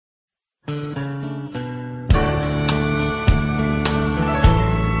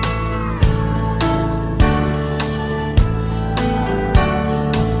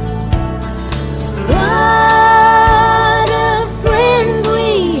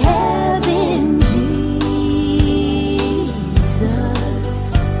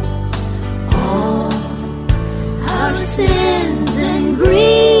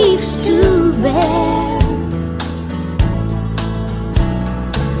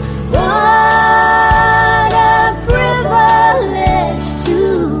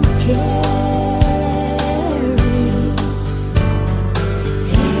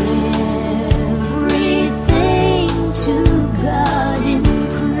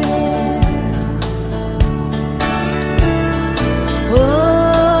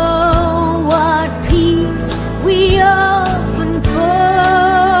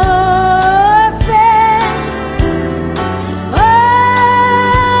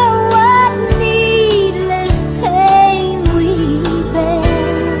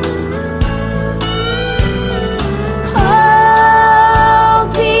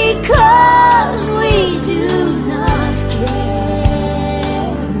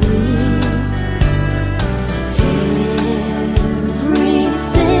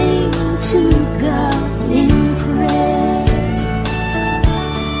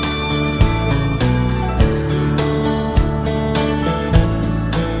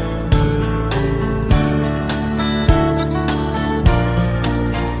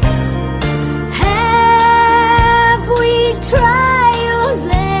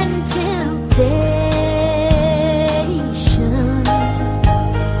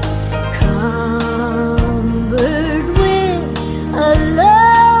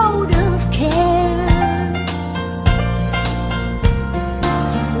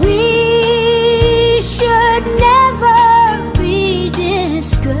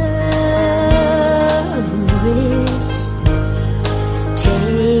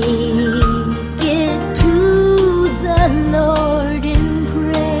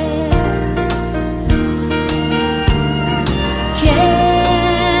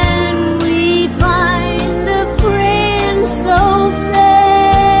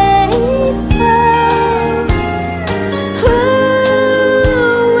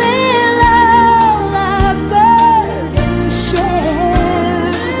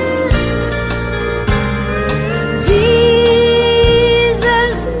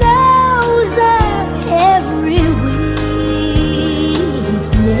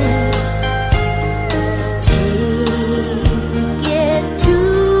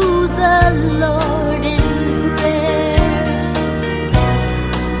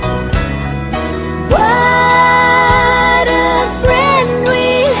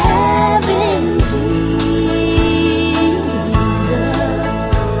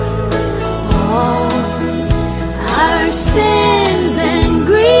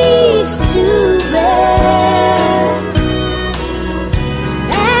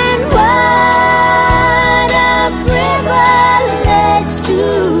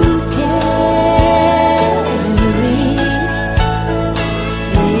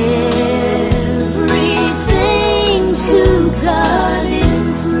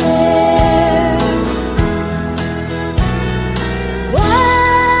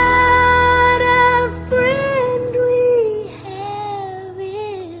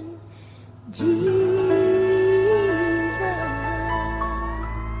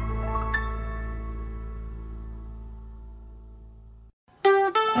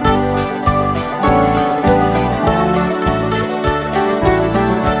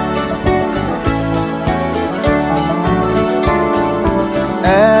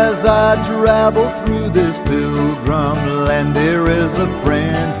and there is a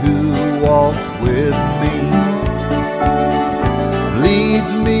friend who walks with me,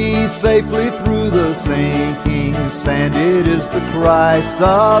 leads me safely through the sinking sand. It is the Christ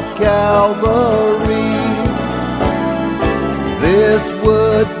of Calvary. This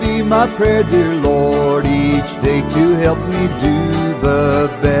would be my prayer, dear Lord, each day to help me do the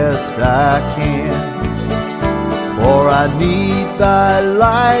best I can. For I need thy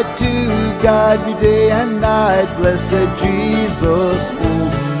light to guide me day and night. Blessed Jesus,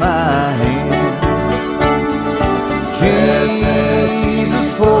 hold my hand. Jesus,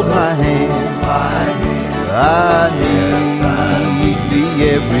 hold my hand. I need thee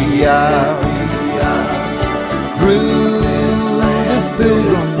every hour. Through this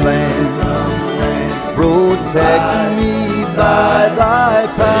pilgrim land, protect me by thy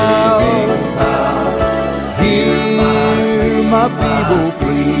power. Hear my feeble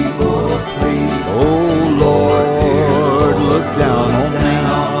plea, oh Lord, look down on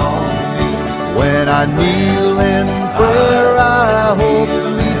me. When I kneel in prayer, I hope to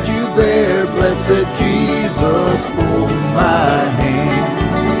meet you there. Blessed Jesus, hold my hand.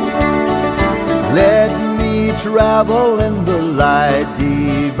 Let me travel in the light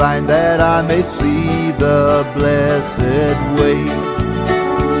divine, that I may see the blessed way.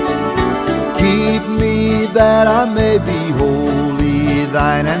 Keep me that I may be wholly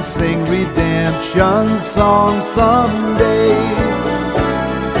thine, and sing redemption songs someday.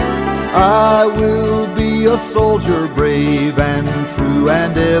 I will be a soldier brave and true,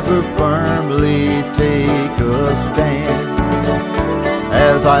 and ever firmly take a stand.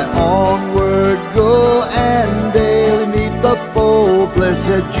 As I onward go and daily meet the foe,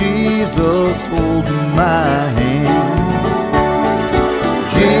 blessed Jesus, hold my hand.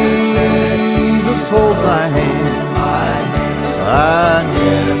 Jesus, hold my hand. I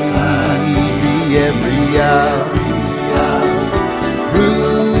need thee every hour.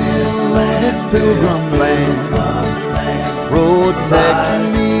 Through this pilgrim land, protect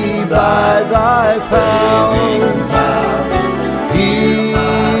me by thy power.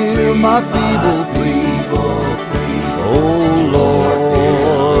 Hear my feeble plea, oh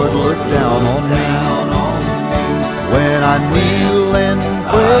Lord, look down on me. When I kneel in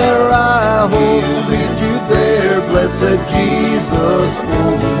prayer, I hope to meet you there. Blessed Jesus,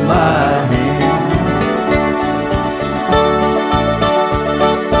 hold my hand.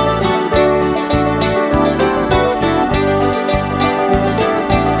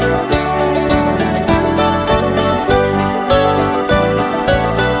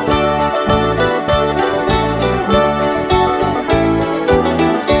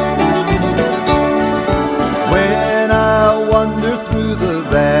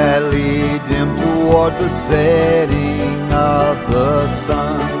 Toward the setting of the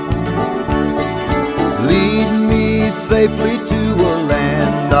sun, lead me safely to a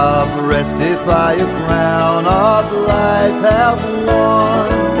land of rest, if I a crown of life have won.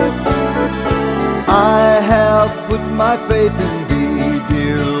 I have put my faith in thee,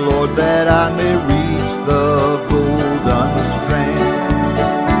 dear Lord, that I may reach the golden strand.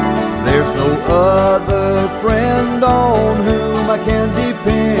 There's no other friend on whom I can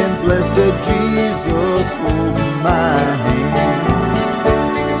depend. Blessed Jesus, hold my hand.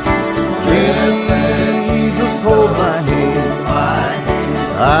 Jesus, hold my hand.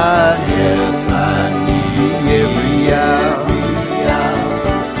 I need thee every hour.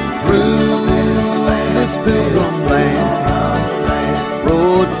 Through this pilgrim land,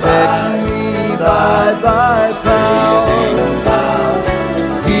 protect me by thy power.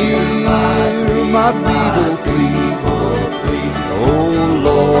 Hear my feeble plea, oh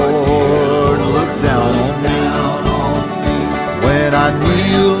Lord, look down on me. When I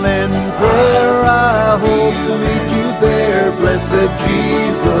kneel in prayer, I hope to meet you there. Blessed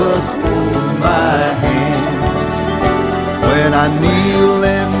Jesus, hold my hand. When I kneel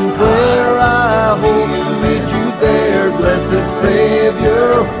in prayer, I hope to meet you there. Blessed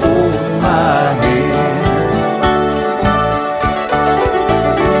Savior, hold my hand.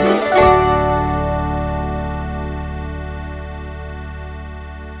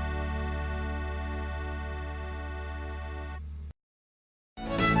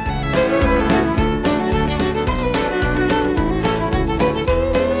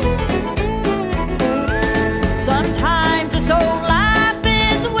 Sometimes this old life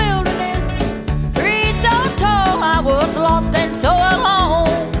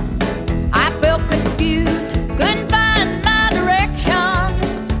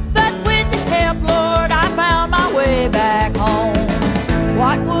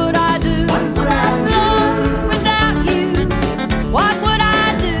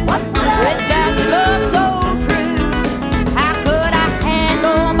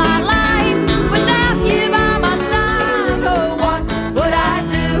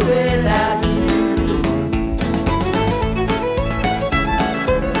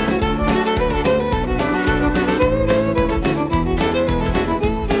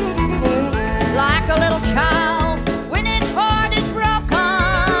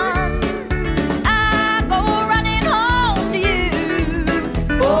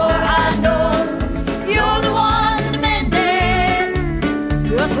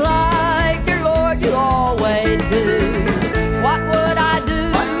just like your Lord you always do. What would I do,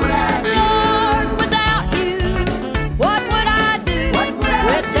 Lord, without you? What would I do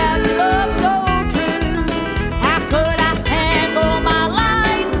without your love so true? How could I handle my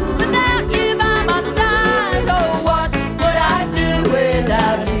life without you by my side? Oh, what would I do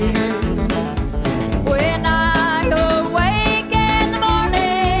without you? When I awake in the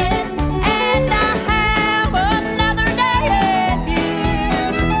morning and I have another day with you,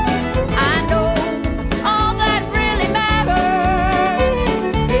 I know all that really matters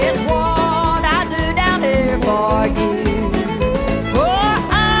is what I do down here for you. For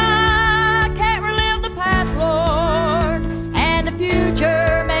I can't relive the past, Lord, and the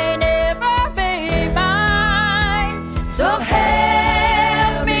future may never be mine. So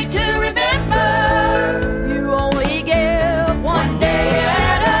help me to remember you only give one day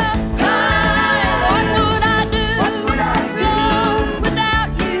at a time. What would I do, Lord, without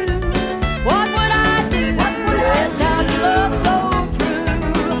you? What would I do without your love so true?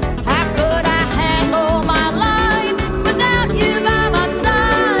 How could I handle my life without you by my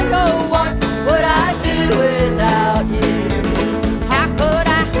side? Oh, what would I do without you? How could I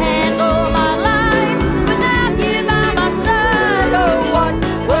handle my life without you by my side? Oh, what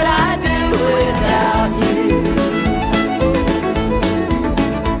would I do without you?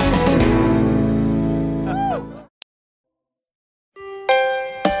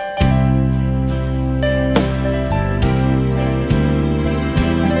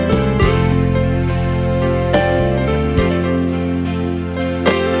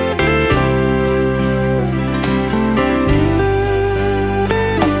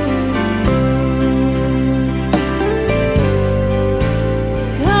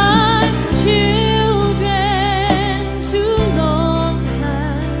 God's children too long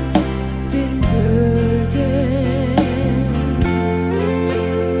have been burdened.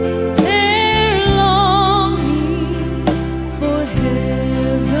 They're longing for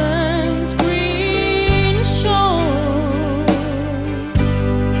heaven's green shore,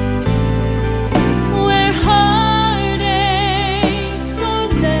 where heartaches are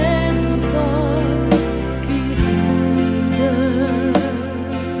left far behind us,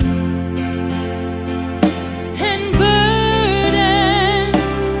 and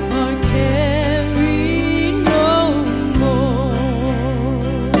burdens are carried no more.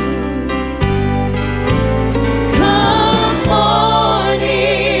 Come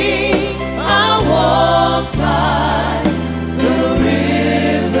morning, I walk by the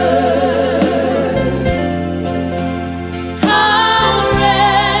river. I'll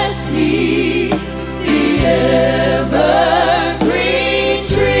rest beneath the evergreen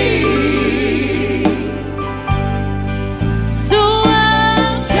tree. So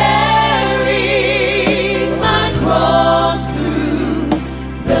I'll carry my cross through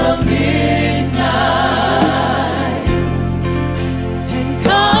the midnight, and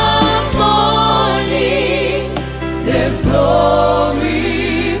come morning, there's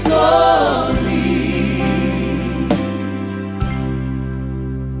glory for me.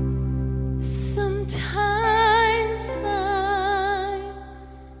 Sometimes I'm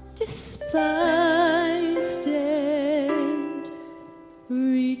despised and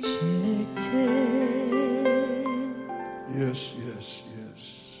rejected, Yes, yes,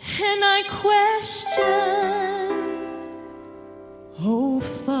 yes. and I question, oh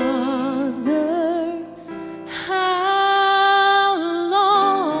Father, how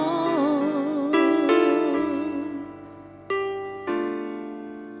long?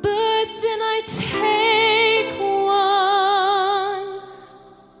 But then I take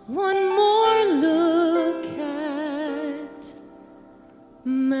one more look at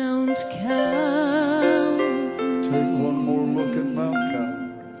Mount Calvary, Take one more look at Mount Calvary.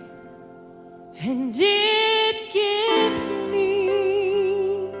 and it gives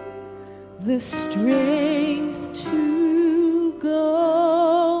me the strength to go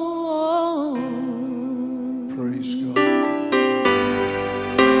on. Praise God.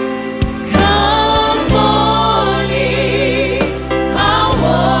 Come morning, I'll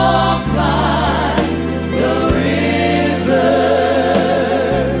walk by the river.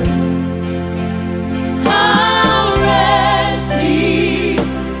 I'll rest beneath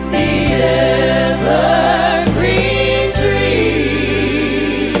the evergreen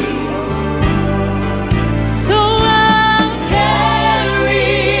tree.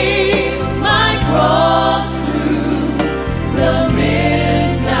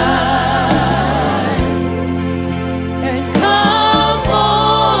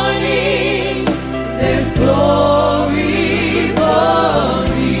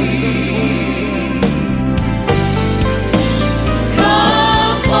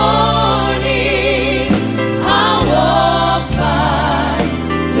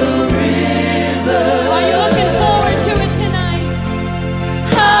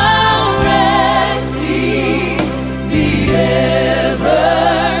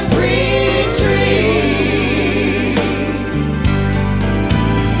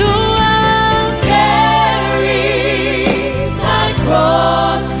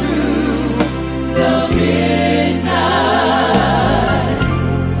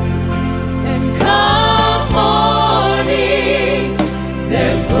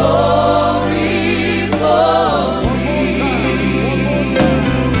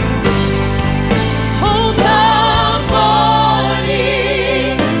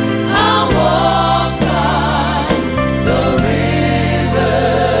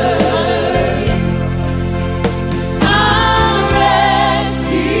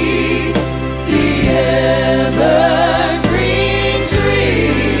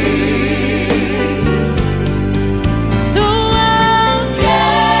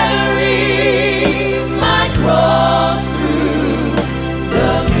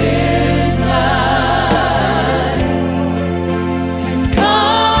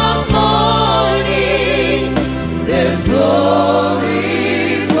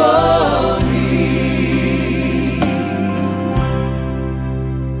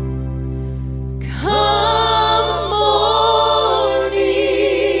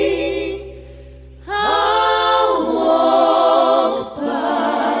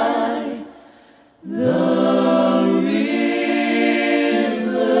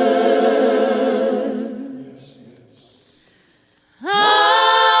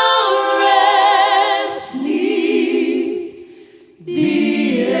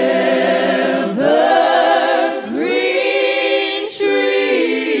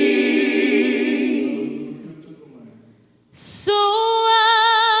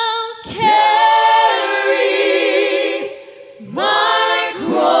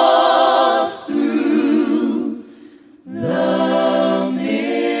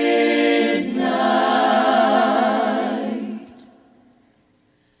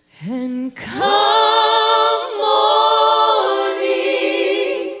 And come morning,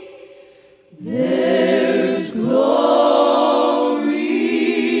 there's glory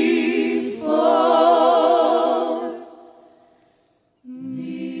for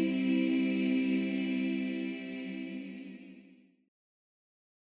me.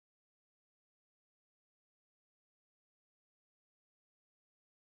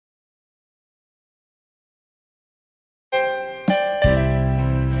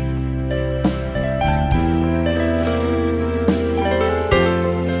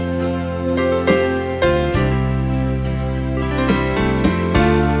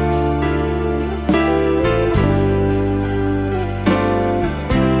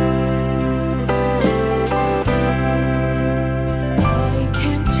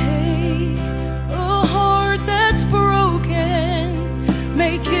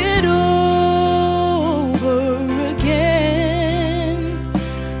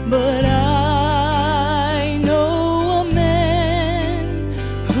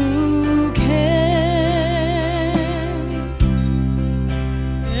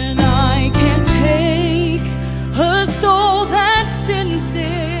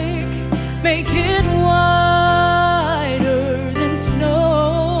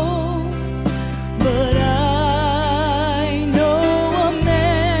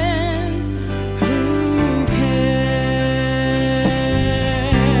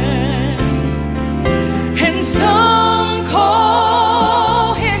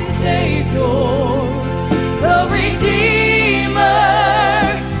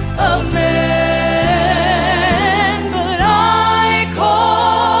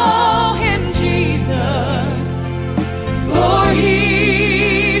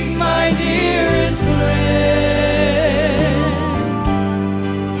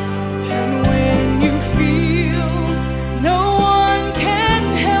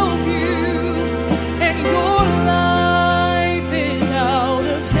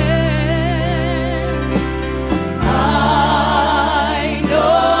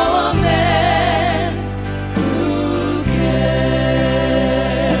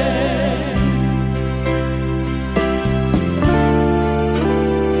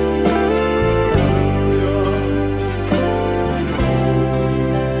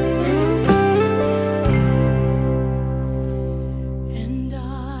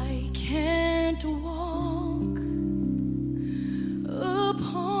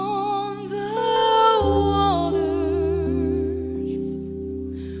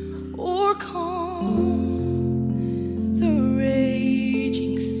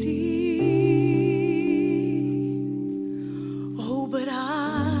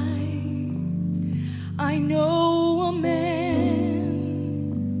 I know a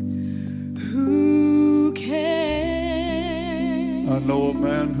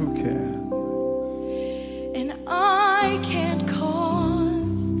man who can. And I can't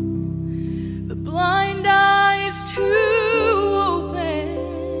cause the blind eyes to open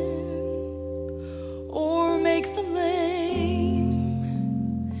or make the lame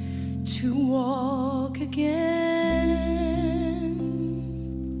to walk again.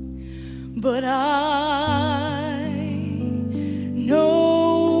 But I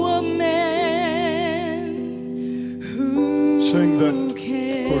know a man who Sing that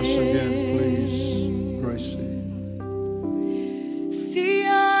can. Chorus again, please, Gracie. See,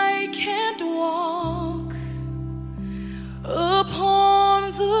 I can't walk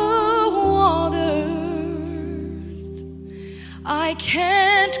upon the waters. I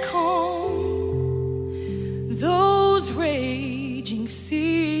can't calm those raging seas.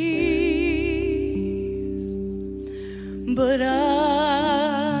 But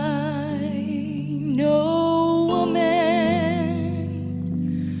I know a man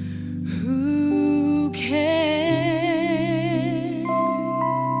who can,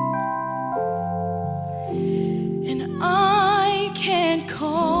 and I can't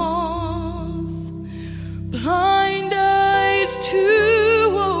cause blind eyes to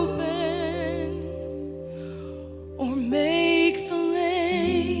open or make the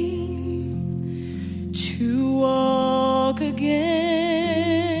lame to walk again.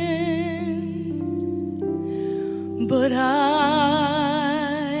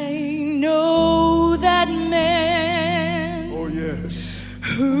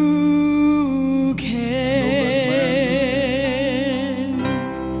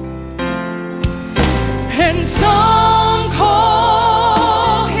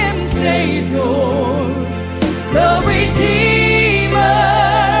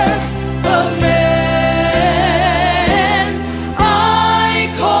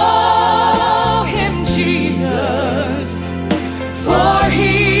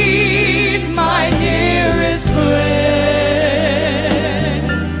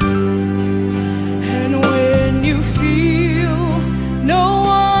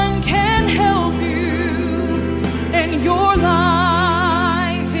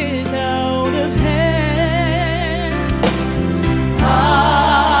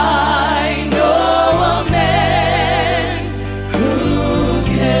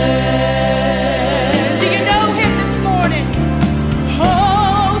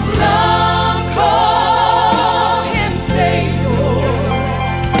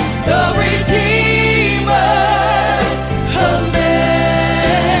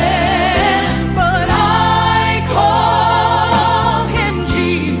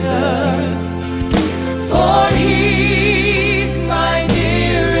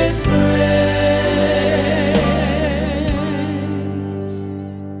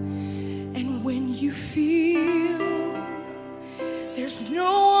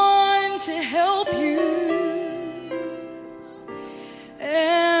 help you,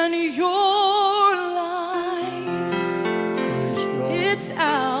 and your life, it's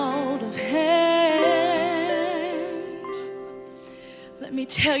out of hand. Let me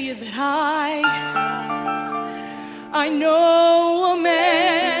tell you that I know a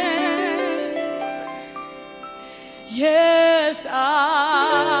man. Yes,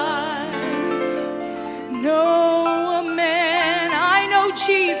 I know a man. I know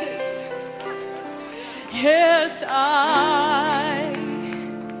Jesus. Yes, I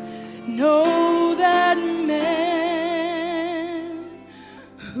know that man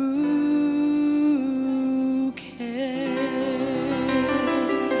who can.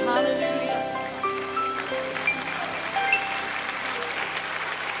 Hallelujah.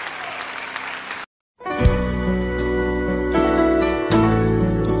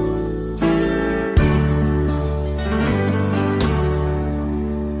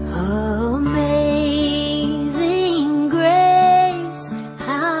 Amazing grace,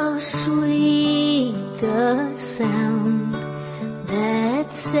 how sweet the sound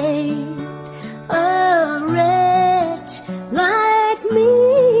that saved a wretch like me.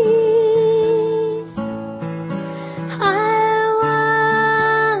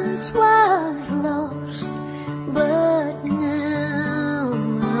 I once was lost, but now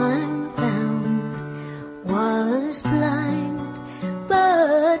I'm found. Was blind,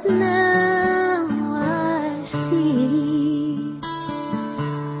 but now I see.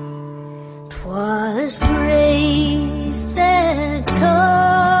 'Twas grace that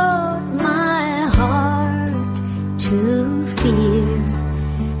taught my heart to fear,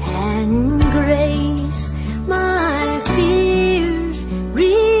 and grace my fears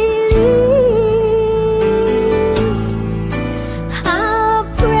relieved. How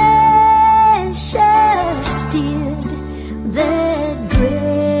precious did that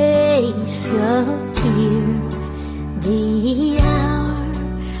grace appear the hour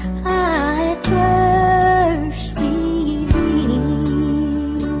I first believed.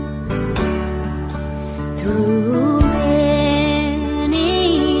 Through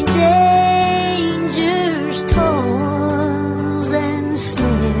many dangers, toils, and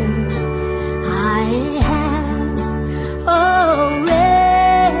snares, I have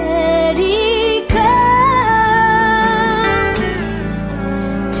already come.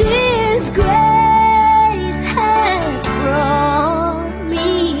 'Tis grace hath brought me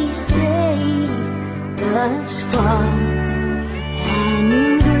safe thus far, and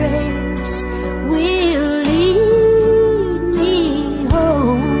grace will lead me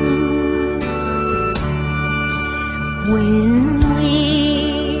home. When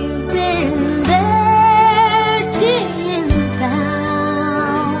we've been there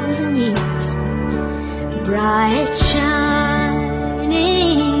 10,000 years, bright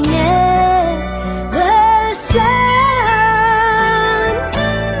shining as the sun,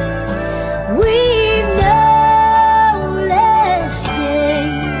 we've no less day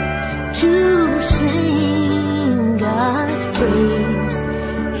to sing God's praise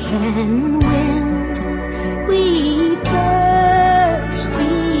than when we first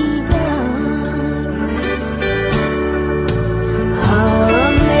begun.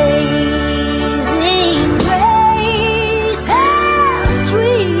 Amazing grace, how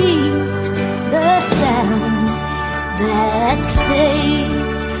sweet the sound that saved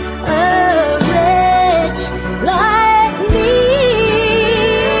a wretch like me.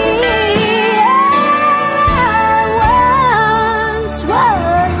 I once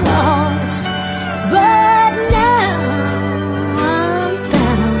was lost, but now I'm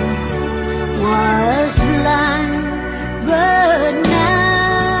found. Was blind, but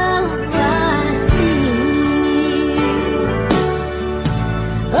now I see.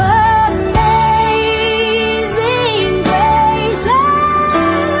 Amazing grace,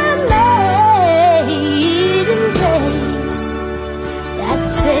 amazing grace, that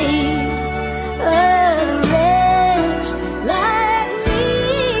saved a wretch like me.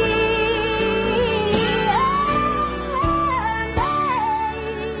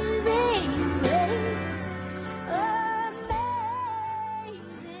 Amazing grace,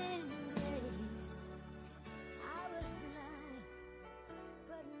 amazing grace. I was blind,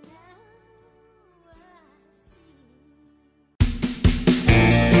 but now I see.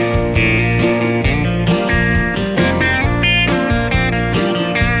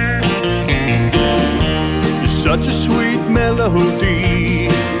 Such a sweet melody,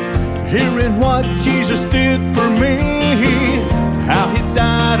 hearing what Jesus did for me, how he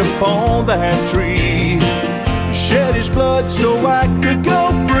died upon that tree, shed his blood so I could go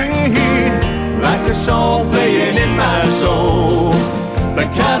free, like a song playing in my soul, the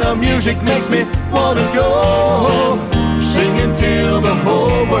kind of the music makes me wanna go, singing till the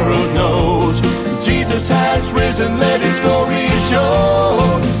whole world knows Jesus has risen, let his glory show.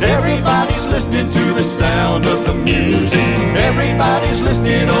 Everybody's listening to the sound of the music. Everybody's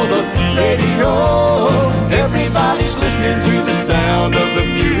listening on the radio. Everybody's listening to the sound of the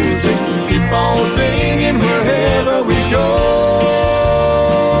music. Keep on singing wherever we go.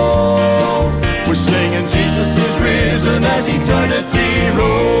 We're singing Jesus is risen as eternity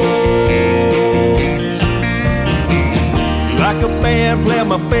rolls. Like a band playing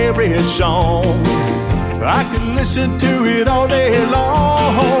my favorite song, I could listen to it all day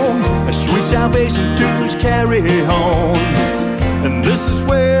long. Sweet salvation tunes carry on, and this is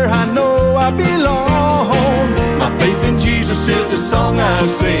where I know I belong. My faith in Jesus is the song I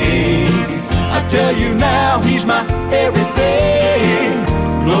sing. I tell you now, he's my everything.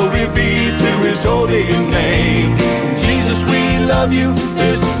 Glory be to his holy name. Jesus, we love you,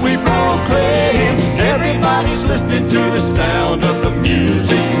 this we proclaim. Everybody's listening to the sound of the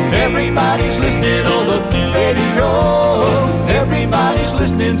music. Everybody's listening on the radio. Everybody's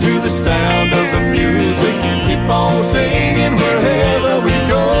listening to the sound of the music. Keep on singing wherever we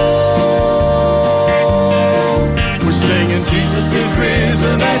go. We're singing Jesus is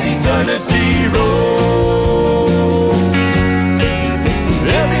risen as eternity rolls.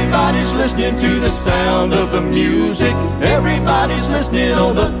 Everybody's listening to the sound of the music. Everybody's listening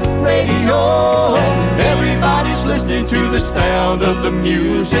on the radio. Everybody's listening to the sound of the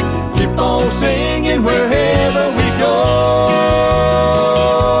music. Keep on singing wherever we go.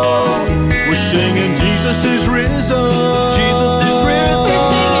 We're singing Jesus is risen. Jesus is risen.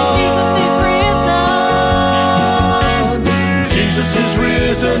 Jesus is risen. Jesus is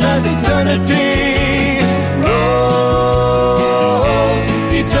risen as eternity rolls.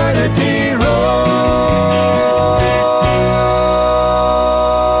 Eternity rolls.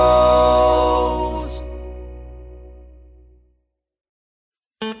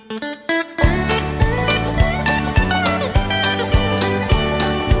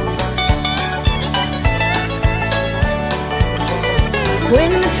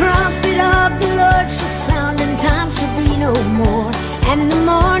 When the trumpet of the Lord shall sound and time shall be no more, and the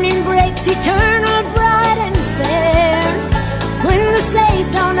morning breaks eternal, bright and fair, when the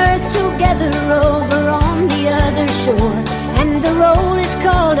saved on earth shall gather over on the other shore, and the roll is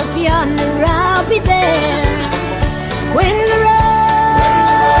called up yonder, I'll be there. When the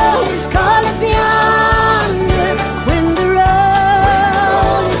roll is called up yonder, when the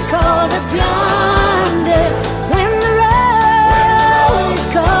roll is called up yonder, when the roll is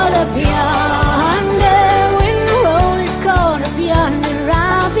called up yonder, when the roll is called up yonder,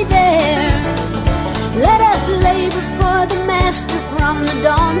 I'll be there. Let us labor for the Master from the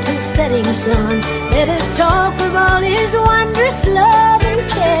dawn to setting sun. Let us talk of all his wondrous love and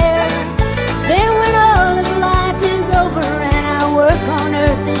care. Then when all of life is over and our work on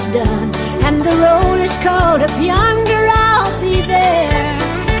earth is done, and the roll is called up yonder, I'll be there.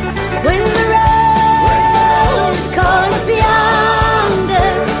 When the roll is called up yonder,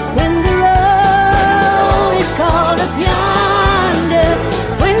 when the roll is called up yonder,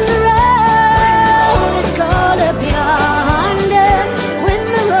 when the roll is called up yonder, when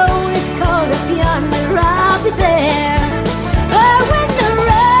the roll is called up yonder, I'll be there. Oh, when the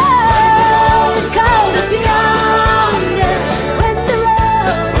roll is called up yonder, when the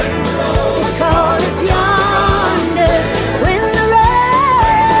roll is called up yonder, when the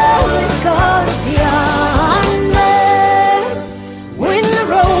roll is called up yonder, when the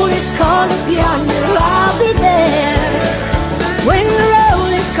roll is called up yonder, I'll be there. When the roll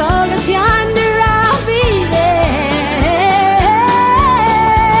is called up yonder, I'll be there.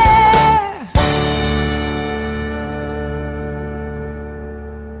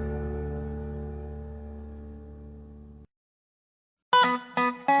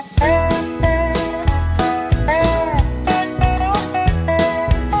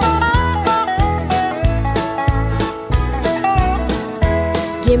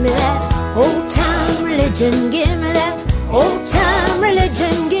 Give me that old time religion, give me that old time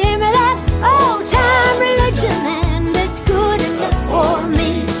religion, give me that old time religion, and it's good enough for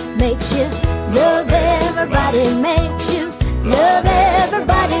me. Makes you love everybody, makes you love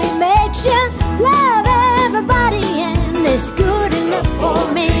everybody, makes you love everybody, and it's good enough for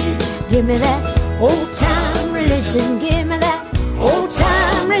me. Give me that old time religion, give me that old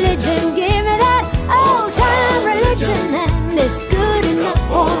time religion, give me that old time religion, and it's good enough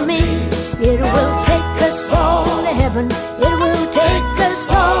for me. It will take us all to heaven, it will take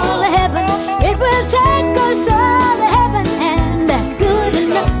us all to heaven, it will take us all to heaven, and that's good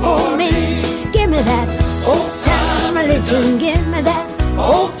enough for me. Give me that old time religion, give me that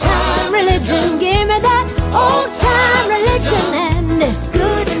old time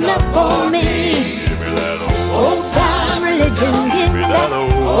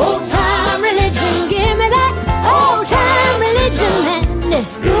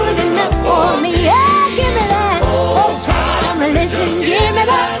enough for me. Yeah, give me that old time religion. Give me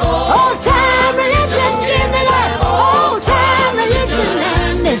that old time religion. Give me that old time religion,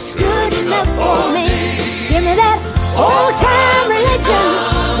 and it's good enough for me. Give me that old time religion.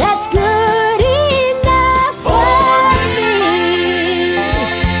 That's good enough for me.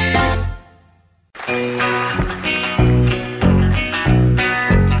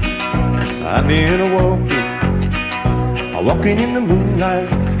 I've been walking in the moonlight,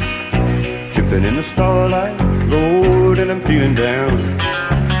 tripping in the starlight, Lord, and I'm feeling down.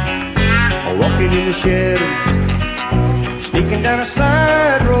 Walking in the shadows, sneaking down a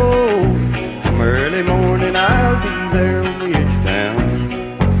side road. Come early morning, I'll be there on the edge of town.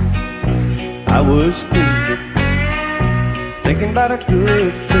 I was thinking about a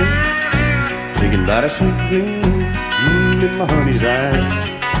good thing, thinking about a sweet gleam in my honey's eyes.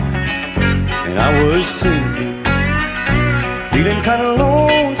 And I was singing, feeling kind of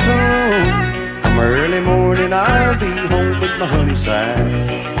lonesome. Come early morning, I'll be home at my honey's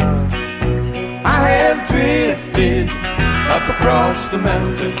side. I have drifted up across the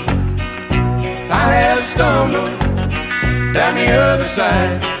mountain, I have stumbled down the other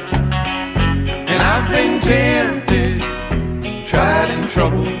side, and I've been tempted, tried and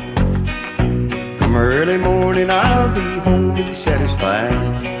troubled. Come early morning, I'll be home and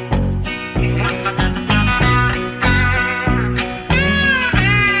satisfied.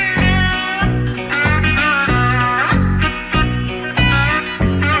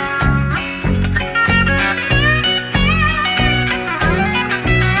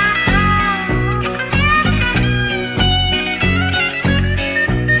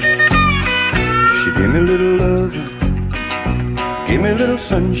 Give me a little love, give me a little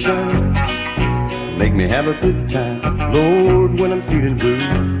sunshine, make me have a good time, Lord, when I'm feeling blue.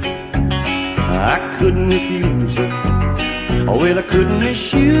 I couldn't refuse her, oh well, I couldn't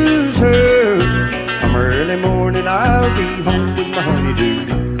misuse her. Come early morning, I'll be home with my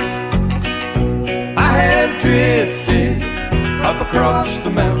honeydew. I have drifted up across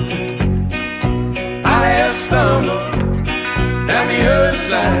the mountain, I have stumbled down the other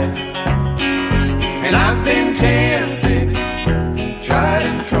side, and I've been tempted, tried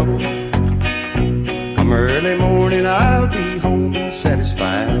and troubled. Come early morning, I'll be home and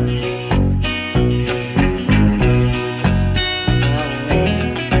satisfied.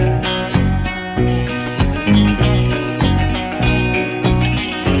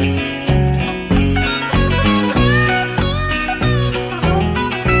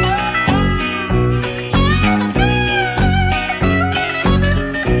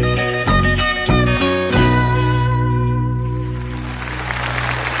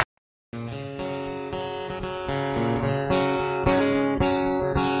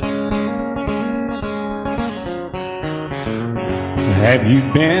 Have you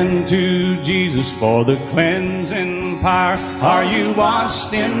been to Jesus for the cleansing power? Are you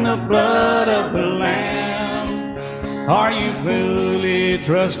washed in the blood of the Lamb? Are you fully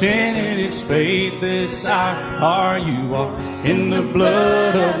trusting in His faith this hour? Are you washed in the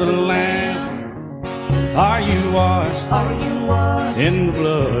blood of the Lamb? Are you washed? Are you washed in the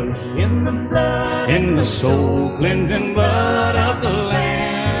blood? in the blood? In the soul cleansing blood of the Lamb?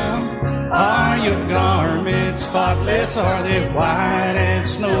 Are your garments spotless? Are they white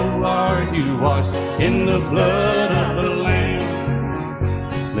as snow? Are you washed in the blood of the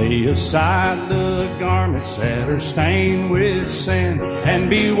Lamb? Lay aside the garments that are stained with sin and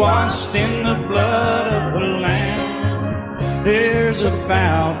be washed in the blood of the Lamb. There's a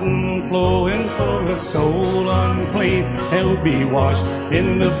fountain flowing for a soul unclean. They'll be washed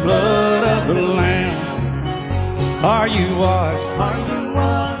in the blood of the Lamb. Are you washed? Are you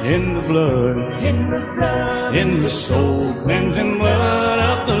washed in the blood? in the blood? In the soul cleansing blood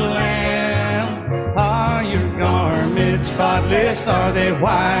of the Lamb? Are your garments spotless? Are they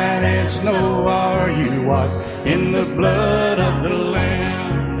white as snow? Are you washed in the blood of the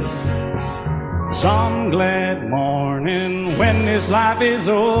Lamb? Some glad morning when this life is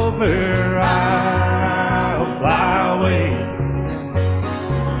over, I'll fly away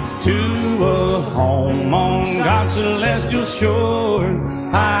to a home on God's celestial shore.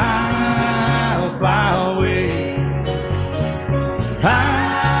 I'll fly away,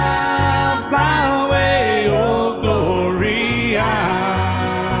 I'll fly away, oh glory,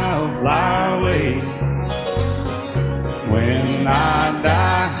 I'll fly away. When I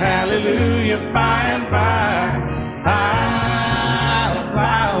die, hallelujah, by and by, I'll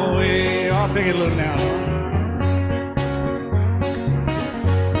fly away. I'll pick it a little down.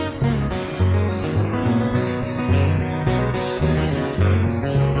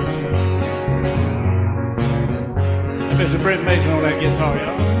 Mr. Brent Mason on that guitar,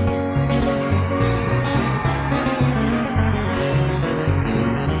 y'all.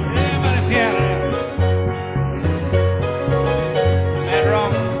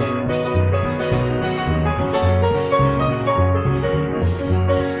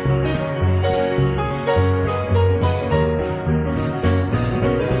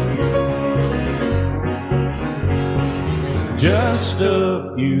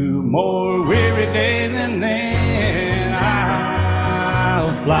 a few more weary days and then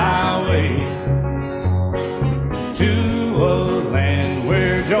I'll fly away to a land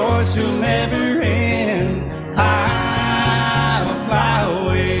where joys will never end. I'll fly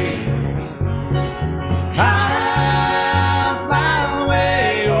away. I'll fly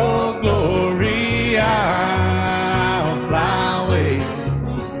away, oh glory, I'll fly away.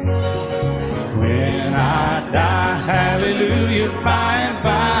 When I die, hallelujah, by and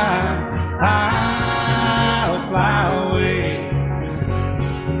by, I'll fly away.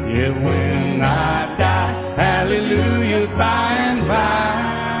 Yeah, when I die, hallelujah, by and by,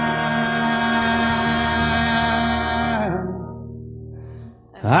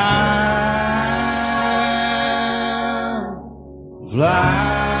 I'll fly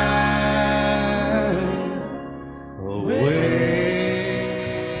away.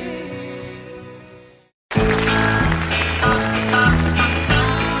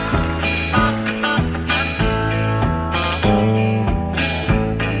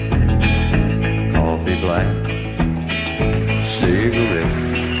 Coffee black, cigarette,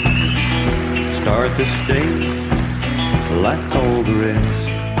 start this day like all the rest.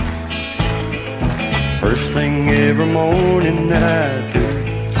 First thing every morning that I do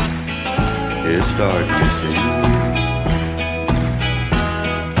is start missing you.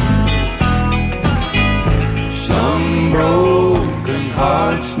 Some broken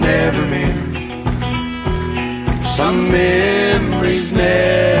hearts never mend, some memories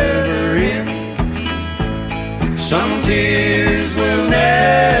never end, some tears will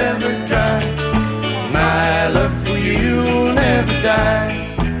never dry. My love for you will never die.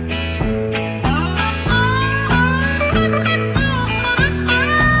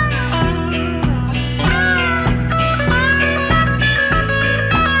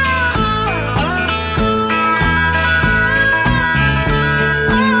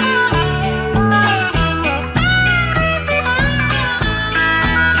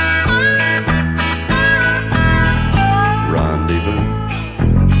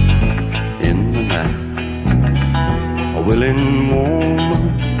 Willing woman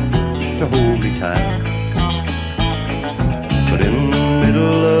to hold me tight, but in the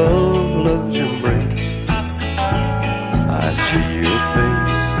middle of love's embrace, I see your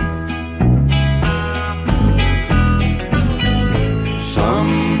face.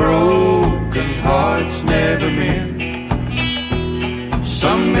 Some broken hearts never mend,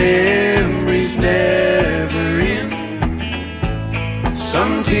 some memories never end,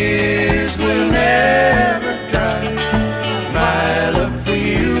 some tears will never dry. My love for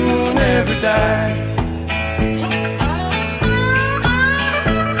you will never die.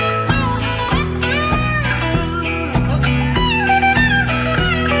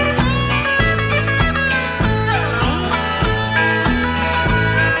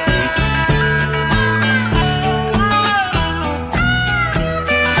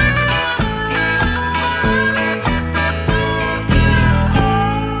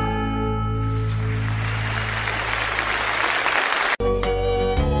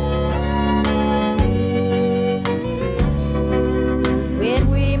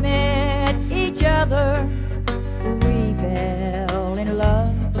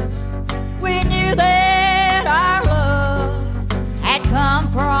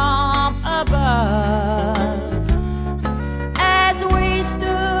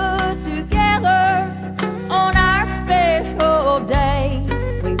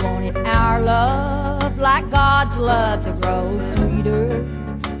 Love to grow sweeter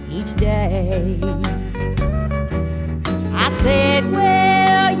each day. I said,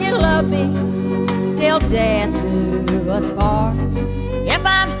 will you love me till death do us part? If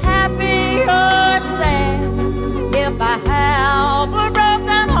I'm happy or sad, if I have a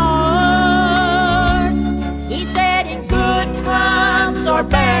broken heart. He said, in good times or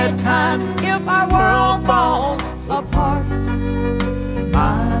bad times, if our world falls apart,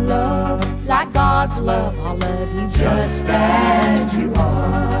 my love, like God's love, I'll love you just as you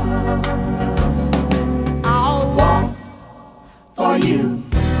are. I'll walk for you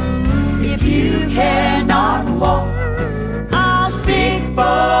if you cannot walk. I'll speak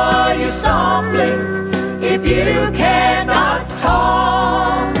for you softly if you cannot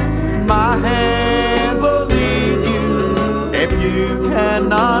talk. My hand will lead you if you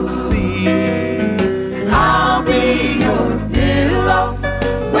cannot see. I'll be your pillow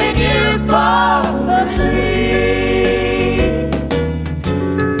when you fall asleep.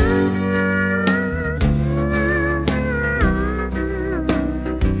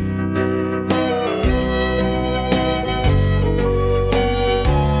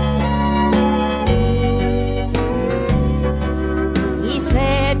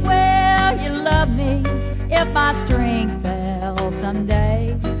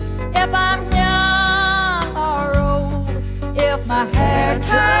 hair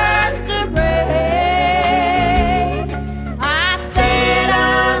turns to gray. I said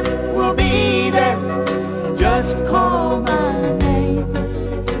I will be there, just call my name.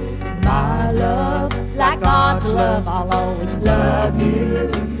 My love, like God's love, I'll always love you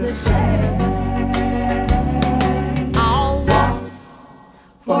the same. I'll walk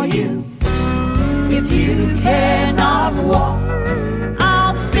for you if you cannot walk.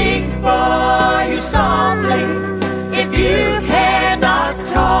 I'll speak for you softly if you cannot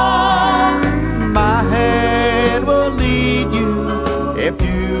talk. My hand will lead you if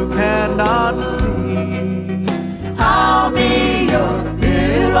you cannot see. I'll be your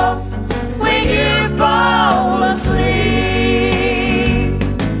pillow when you fall asleep.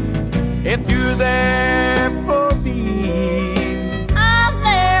 If you're there for me, I'm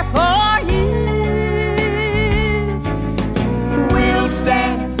there for you. we'll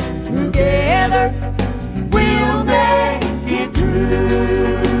stand Together we'll make it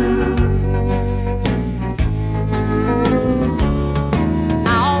through.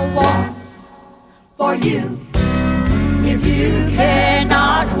 I'll walk for you if you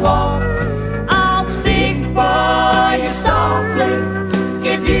cannot walk. I'll speak for you softly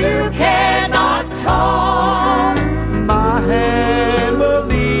if you cannot talk. My hand will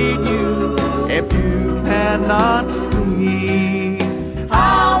lead you if you cannot see.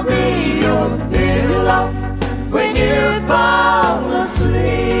 I'll be your pillow when you fall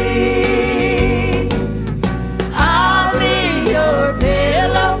asleep. I'll be your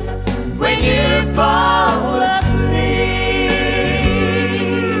pillow when you fall asleep.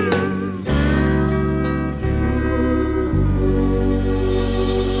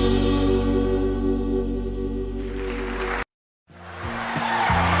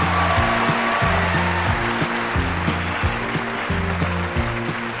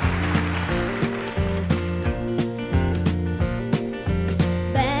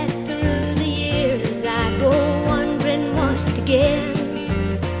 Back through the years I go wandering once again,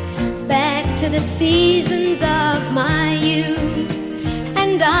 back to the seasons of my youth.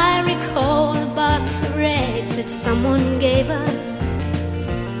 And I recall a box of rags that someone gave us,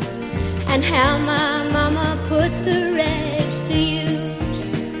 and how my mama put the rags to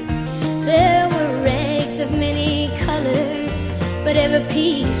use. There were rags of many colors, but every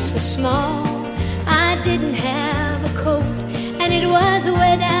piece was small. I didn't have a coat, and it was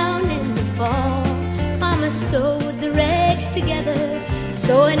way down in the fall. Mama sewed the rags together,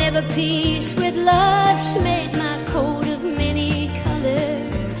 sewing every piece with love. She made my coat of many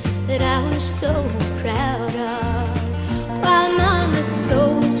colors that I was so proud of. While Mama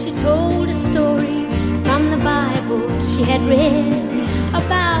sewed, she told a story from the Bible she had read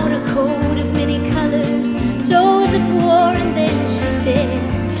about a coat of many colors Joseph wore, and then she said,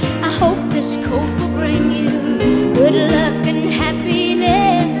 I hope this coat will bring you good luck and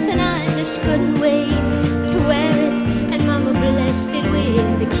happiness. And I just couldn't wait to wear it, and Mama blessed it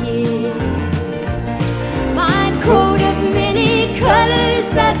with a kiss. My coat of many colors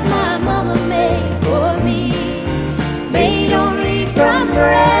that my mama made for me, made only from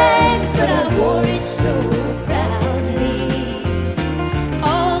rags, but I wore it so proudly.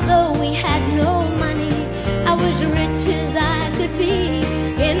 Although we had no money, I was rich as I could be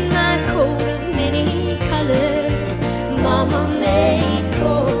in my coat of many colors Mama made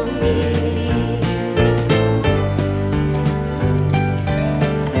for me.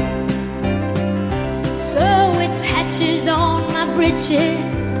 So with patches on my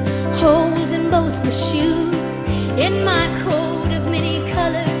breeches, holes in both my shoes, in my coat of many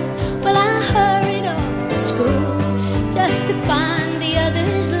colors, well, I hurried off to school, just to find the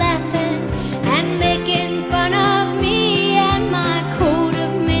others laughing and making fun of me and my coat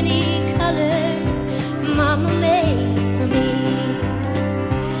of many colors Mama made for me.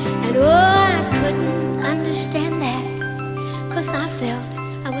 And oh, I couldn't understand that, 'cause I felt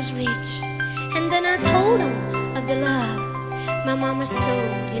I was rich. And then I told them of the love my mama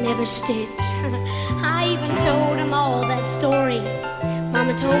sewed in every stitch. I even told them all that story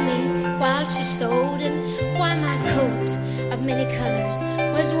Mama told me while she sewed, and why my coat of many colors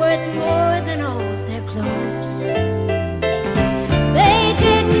was worth more than all their clothes. They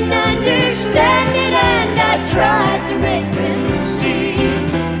didn't understand it, and I tried to make them see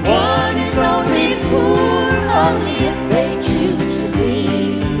one is only poor only if they choose to be.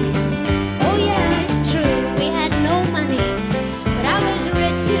 Oh yeah, it's true, we had no money, but I was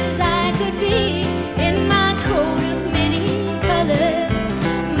rich as I could be in my coat of many colors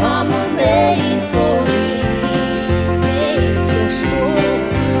Mama made for me, made just for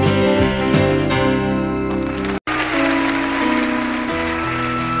me.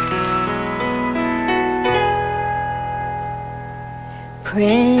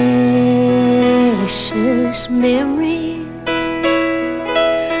 Precious memories,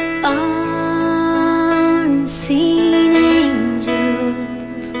 unseen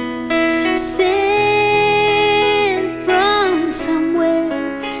angels sent from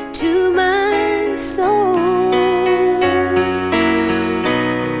somewhere to my soul.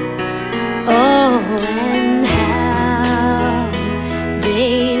 Oh, and how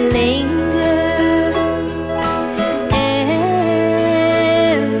they linger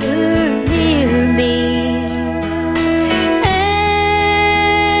ever near me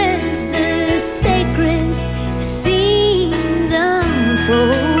as the sacred scenes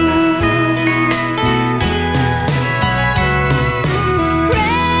unfold.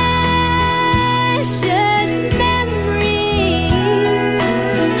 Precious memories,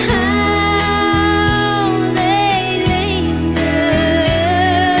 how they linger,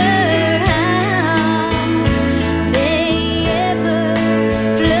 how they ever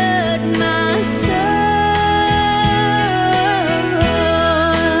flood my soul.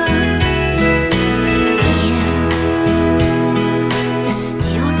 In the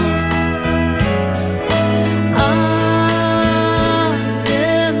stillness of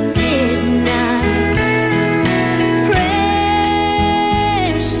the midnight,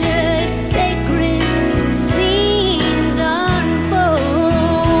 precious sacred scenes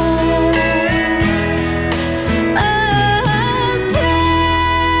unfold. Oh,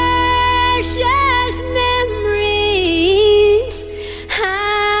 precious memories,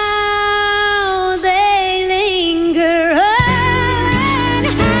 how they linger, and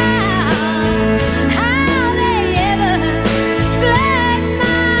how they ever flood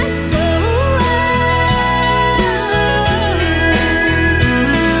my soul.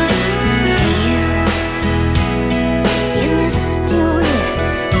 In the stillness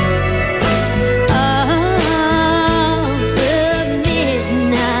of the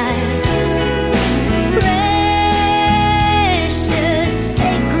midnight, precious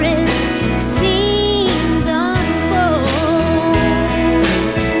sacred scenes unfold.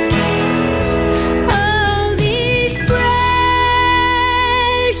 All these precious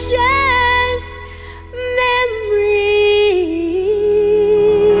memories.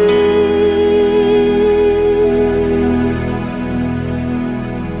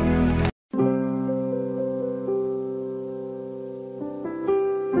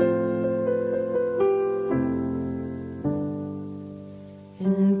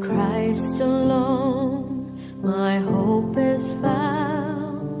 In Christ alone, my hope is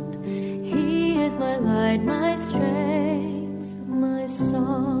found. He is my light, my strength, my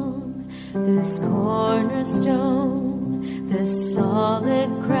song. This cornerstone, this solid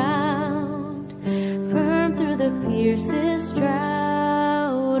ground, firm through the fiercest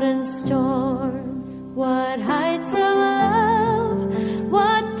drought and storm. What heights of love,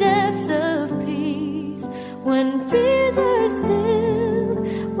 what depths of peace, when fears are still,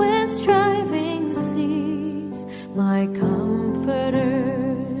 when striving cease. My comforter,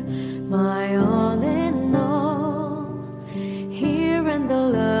 my all in all, here in the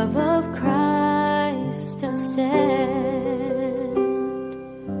love of Christ I'll stand.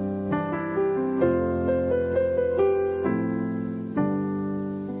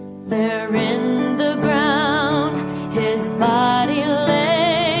 There in the ground his body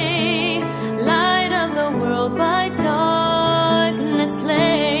lay, light of the world by darkness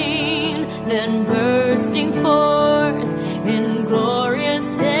slain, then bursting forth in glorious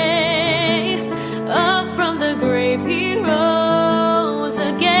day, up from the grave he rose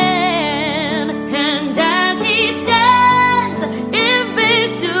again. And as he stands in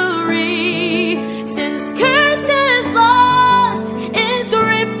victory, since curse is lost its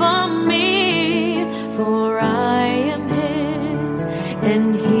grip on me, for I am his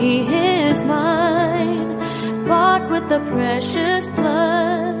and he is mine, bought with the precious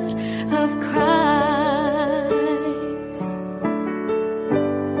blood of Christ.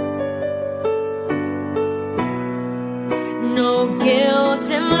 No guilt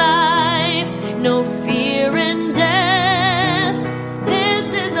in life, no fear in death.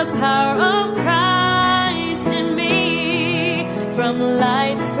 This is the power of Christ in me. From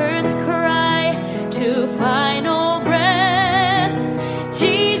life's first cry to final breath,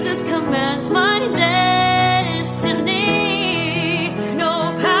 Jesus commands my destiny.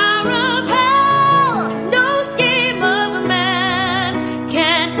 No power of hell, no scheme of man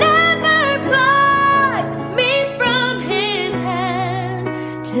can ever pluck me from his hand,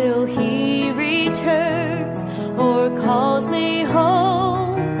 till he returns or calls me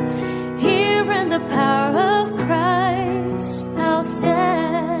home. Here in the power of Christ I'll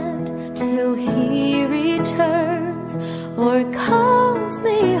stand, till he returns or calls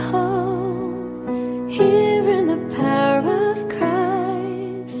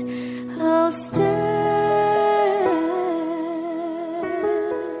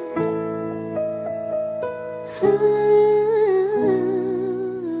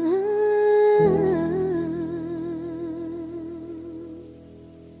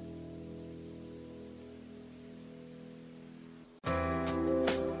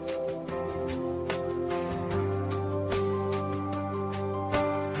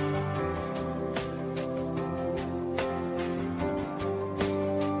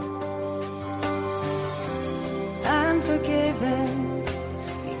I'm forgiven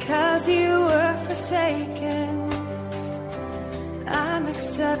because you were forsaken. I'm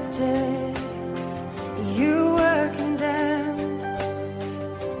accepted, you were condemned.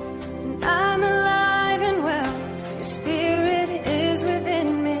 And I'm alive and well, your spirit is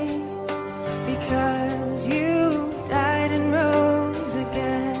within me, because you died and rose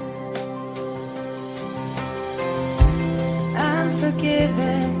again. I'm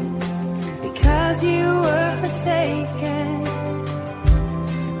forgiven because you were forsaken.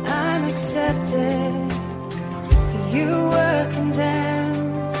 I'm accepted, you were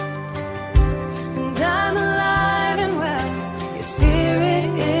condemned. And I'm alive and well, your spirit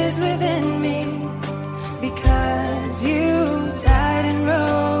is within me, because you died and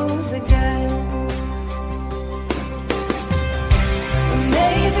rose again.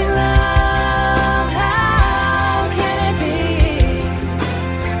 Amazing love, how can it be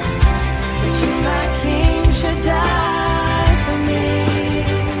that you, my King, should die for me?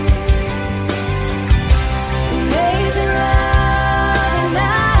 Amazing love, and I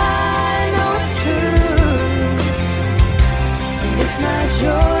know it's true, and it's my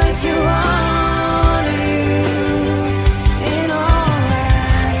joy to honor you in all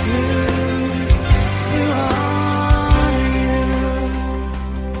I do, to honor you.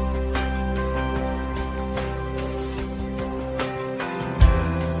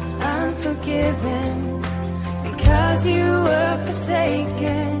 I'm forgiven because you were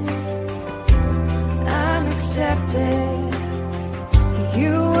forsaken. I'm accepted,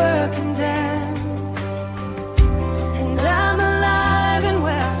 you were condemned. And I'm alive and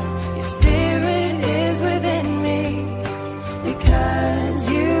well, your spirit is within me, because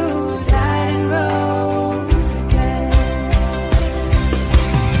you died and rose again.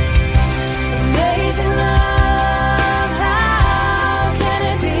 Amazing love, how can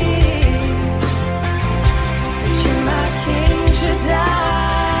it be that you, my King, should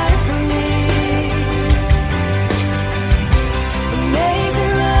die for me?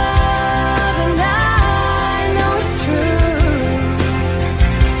 Amazing love, and I know it's true,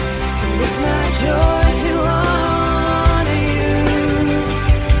 and it's my joy to honor you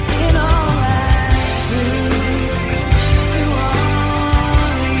in all I do, to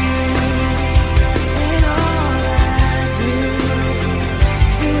honor you in all I do,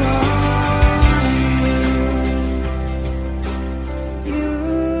 to honor you. You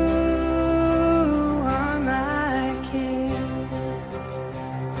are my King.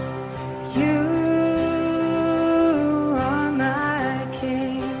 You are my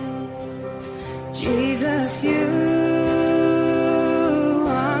King. Jesus, you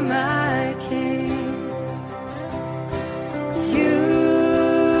are my King. You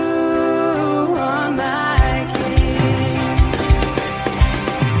are my King.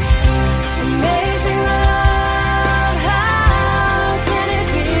 Amazing love, how can it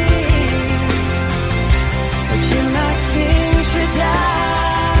be that you, my King, should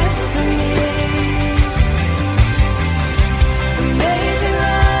die for me? Amazing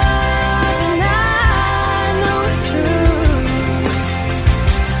love, and I know it's true,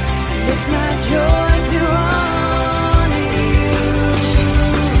 and it's my joy to honor you.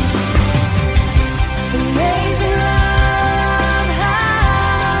 Amazing love,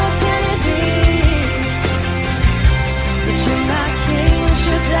 how can it be that you, my King,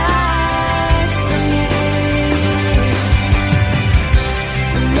 should die for me?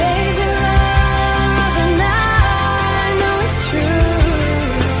 Amazing love, and I know it's true,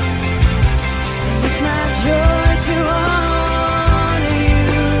 and it's my joy to honor you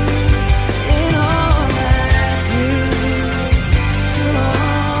in all I do, to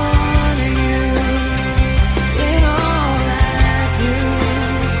honor you in all I do,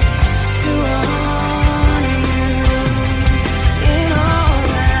 to honor you in all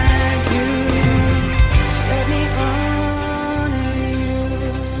I do. Let me honor you.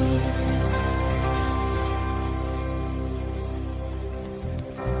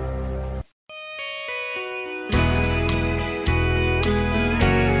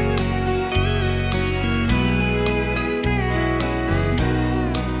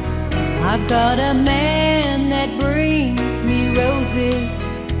 I've got a man that brings me roses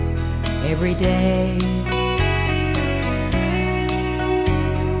every day.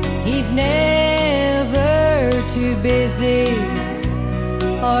 He's never too busy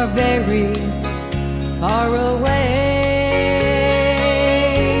or very far away,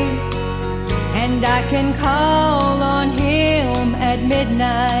 and I can call on Him at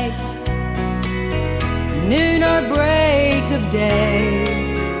midnight, noon or break of day.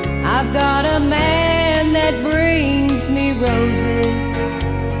 I've got a man that brings me roses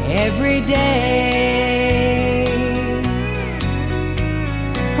every day.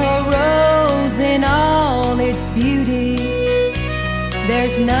 A rose in all its beauty,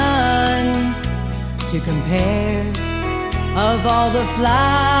 there's none to compare. Of all the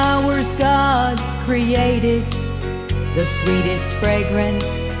flowers God's created, the sweetest fragrance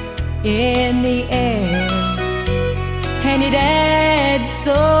in the air. And it adds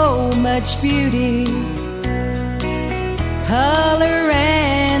so much beauty, color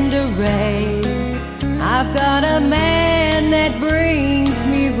and array. I've got a man that brings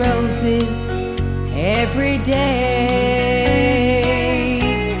me roses every day.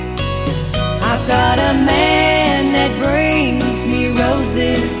 I've got a man that brings me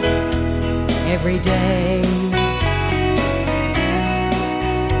roses every day.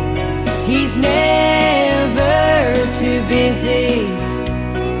 He's never too busy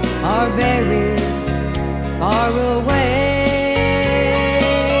or very far away,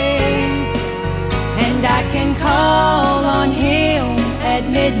 and I can call on Him at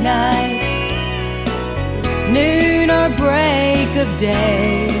midnight, noon or break of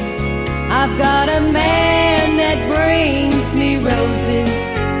day. I've got a man that brings me roses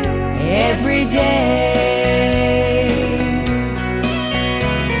every day.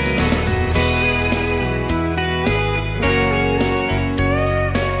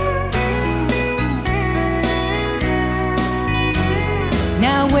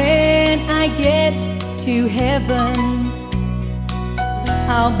 Now when I get to heaven,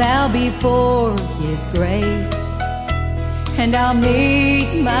 I'll bow before His grace, and I'll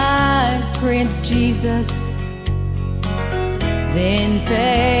meet my Prince Jesus. Then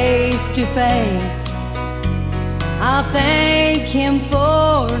face to face, I'll thank Him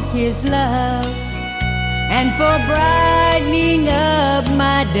for His love and for brightening up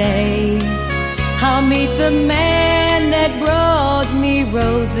my days. I'll meet the man that brought me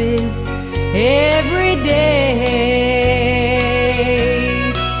roses every day.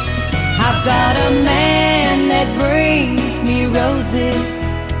 I've got a man that brings me roses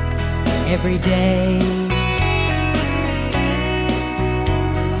every day.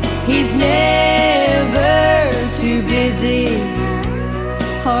 He's never too busy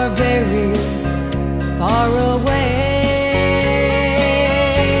or very far away,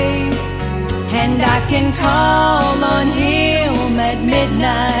 and I can call on Him at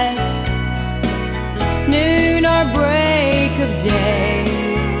midnight, noon or break of day.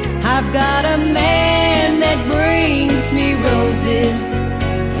 I've got a man that brings me roses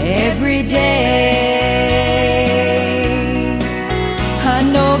every day. I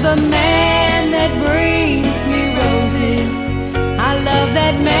know the man that brings me roses. I love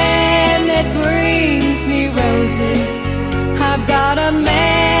that man that brings me roses. I've got a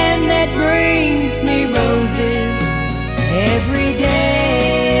man that brings me roses every day.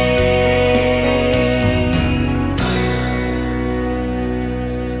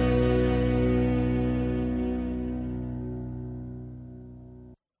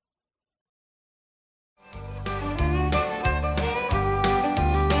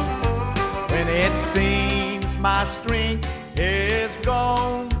 When it seems my strength is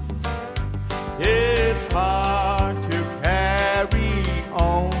gone, it's hard to carry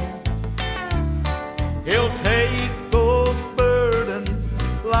on. He'll take those burdens,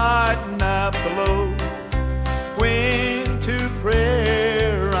 lighten up the load. When to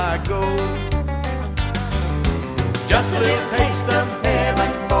prayer I go, just a little taste of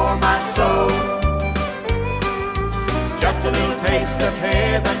heaven for my soul. Just a little taste of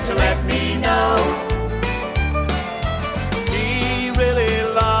heaven to let me know He really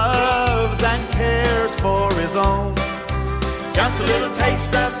loves and cares for His own. Just a little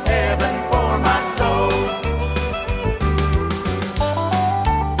taste of heaven for my soul.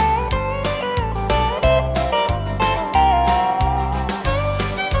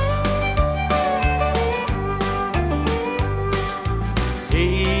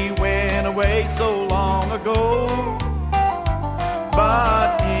 He went away so long ago,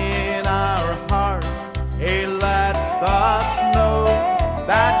 but in our hearts He lets us know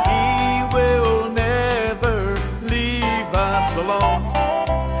that He will never leave us alone.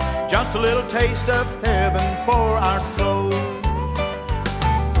 Just a little taste of heaven for our souls.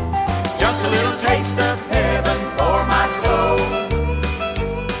 Just a little taste of heaven for my soul.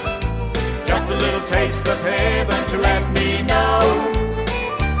 Just a little taste of heaven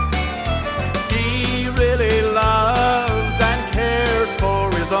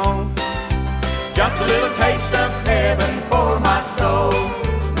heaven for my soul.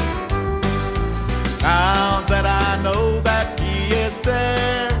 Now that I know that He is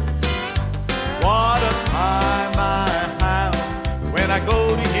there, what a time I have when I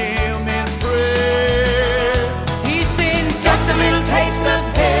go to Him in prayer. He sends just a little taste of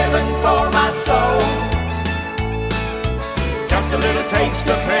heaven for my soul. Just a little taste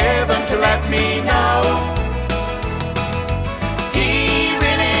of heaven to let me know He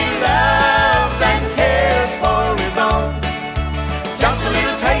really loves and cares for His own. Just a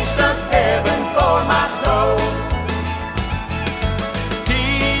little taste of heaven for my soul. He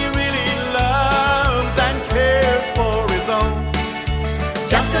really loves and cares for His own.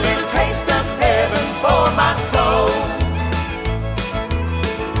 Just a little taste of heaven for my soul.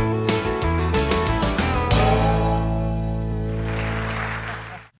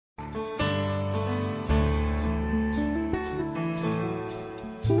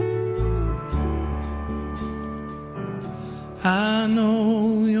 I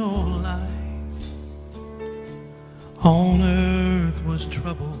know your life on earth was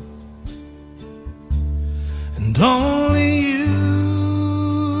trouble, and only you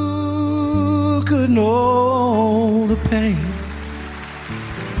could know the pain.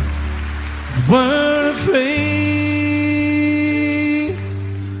 You weren't afraid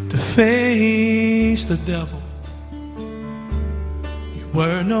to face the devil. You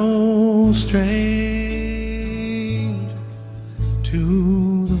were no stranger to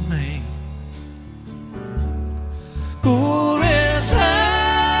the rain. Go rest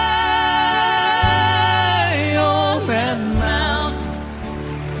high on that mountain,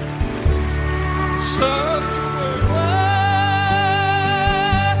 sun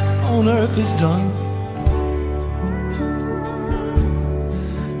on earth is done.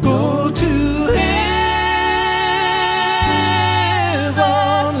 Go to heaven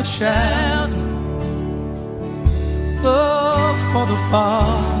and shout love for the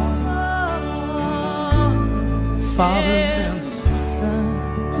Father and the Son.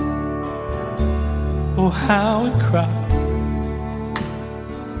 Oh, how it cried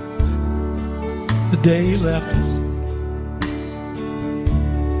the day He left us.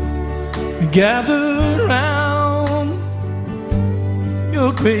 We gathered round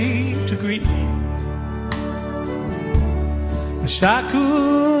your grave to grieve. Wish I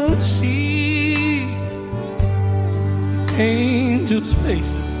could see angels'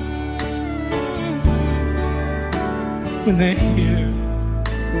 faces when they hear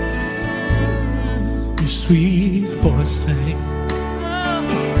your sweet voice sing.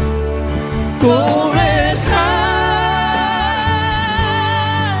 Go rest high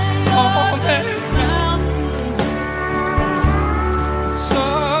on that mountain,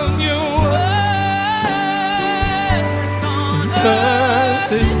 son, your work on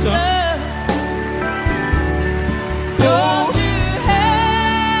earth is done.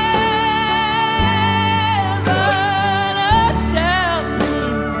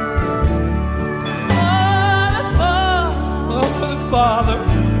 Father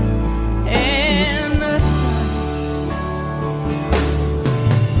and the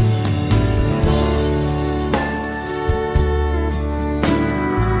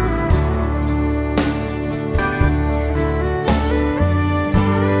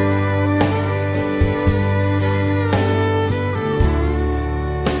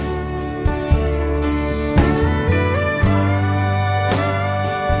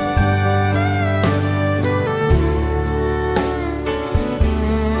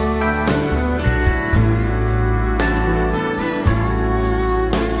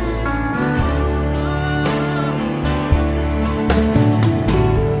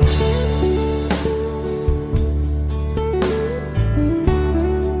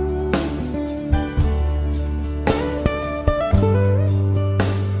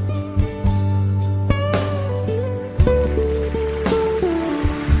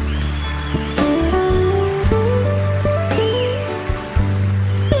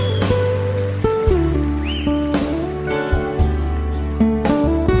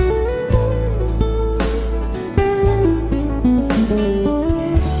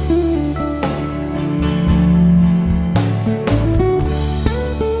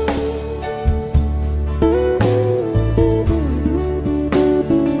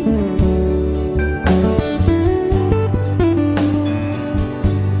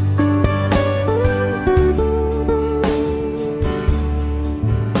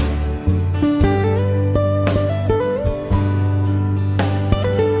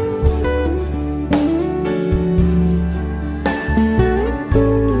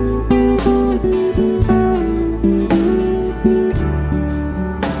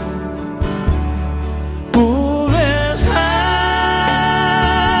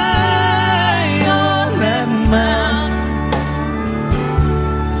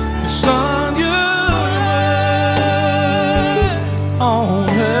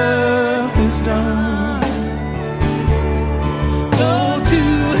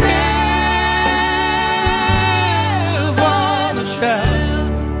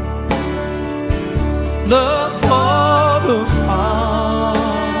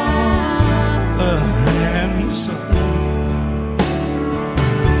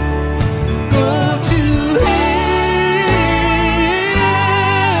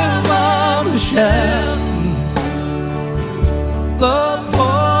shouting love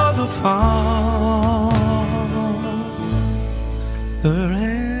for the Father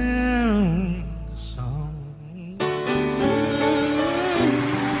and the Son.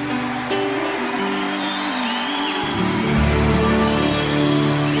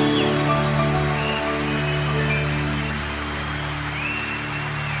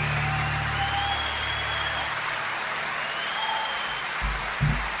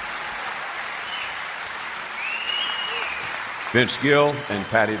 Vince Gill and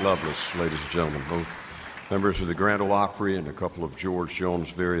Patty Loveless, ladies and gentlemen, both members of the Grand Ole Opry and a couple of George Jones'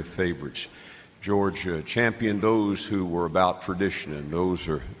 very favorites. George championed those who were about tradition, and those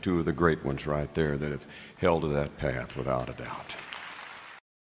are two of the great ones right there that have held to that path without a doubt.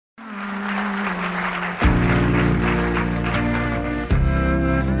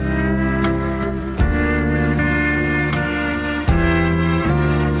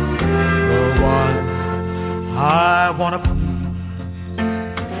 The one I want to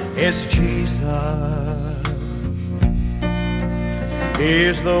is Jesus.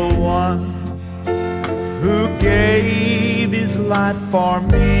 He's the one who gave his life for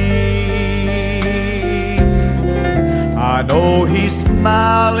me. I know he's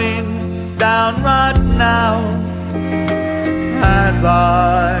smiling down right now as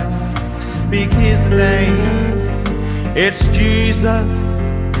I speak his name. It's Jesus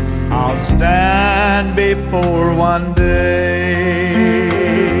I'll stand before one day.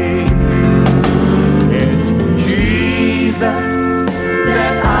 Jesus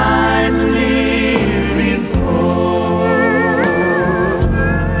that I'm living for.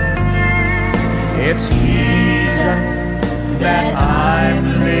 It's Jesus that I'm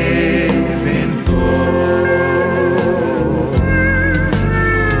living for.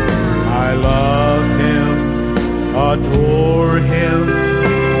 I love him, adore him,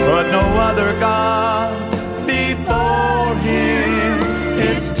 but no other God before him.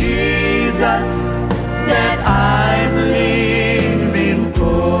 It's Jesus that I'm living for.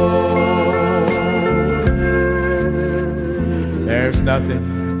 There's nothing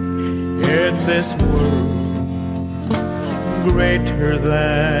in this world greater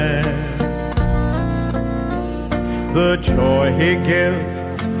than the joy he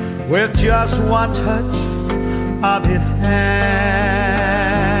gives with just one touch of his hand.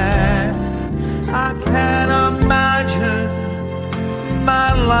 I can't imagine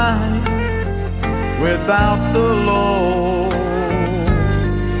my life without the Lord.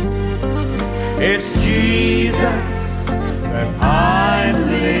 It's Jesus that I'm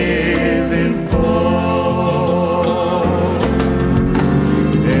living for.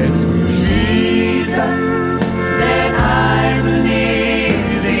 It's Jesus that I'm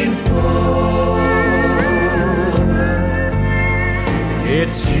living for.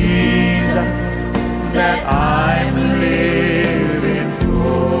 It's Jesus that I'm living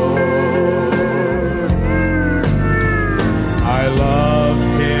for. I love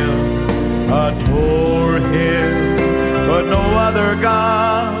him, adore him, but no other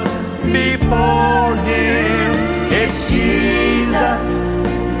God before him. It's Jesus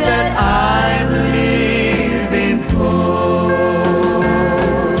that I'm living for.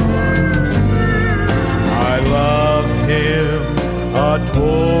 I love him,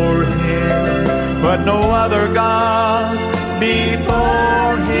 adore him, but no other God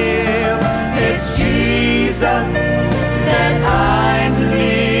before him. It's Jesus that I'm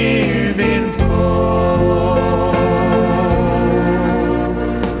living for.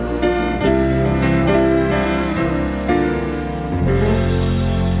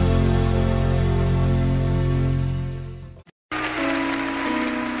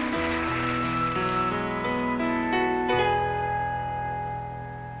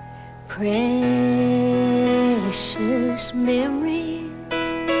 Precious memories,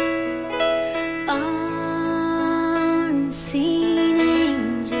 unseen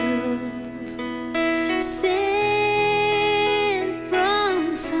angels sent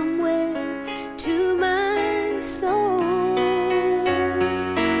from somewhere to my soul.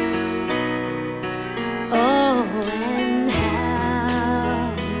 Oh, and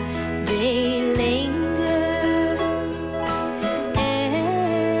how they linger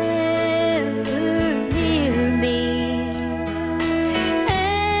ever near me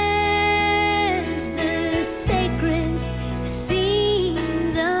as the sacred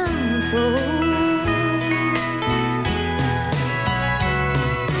scenes unfolds.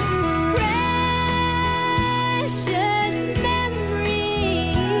 Precious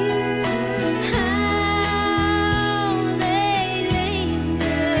memories, how they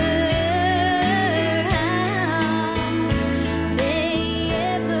linger, how they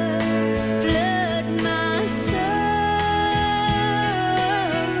ever flow.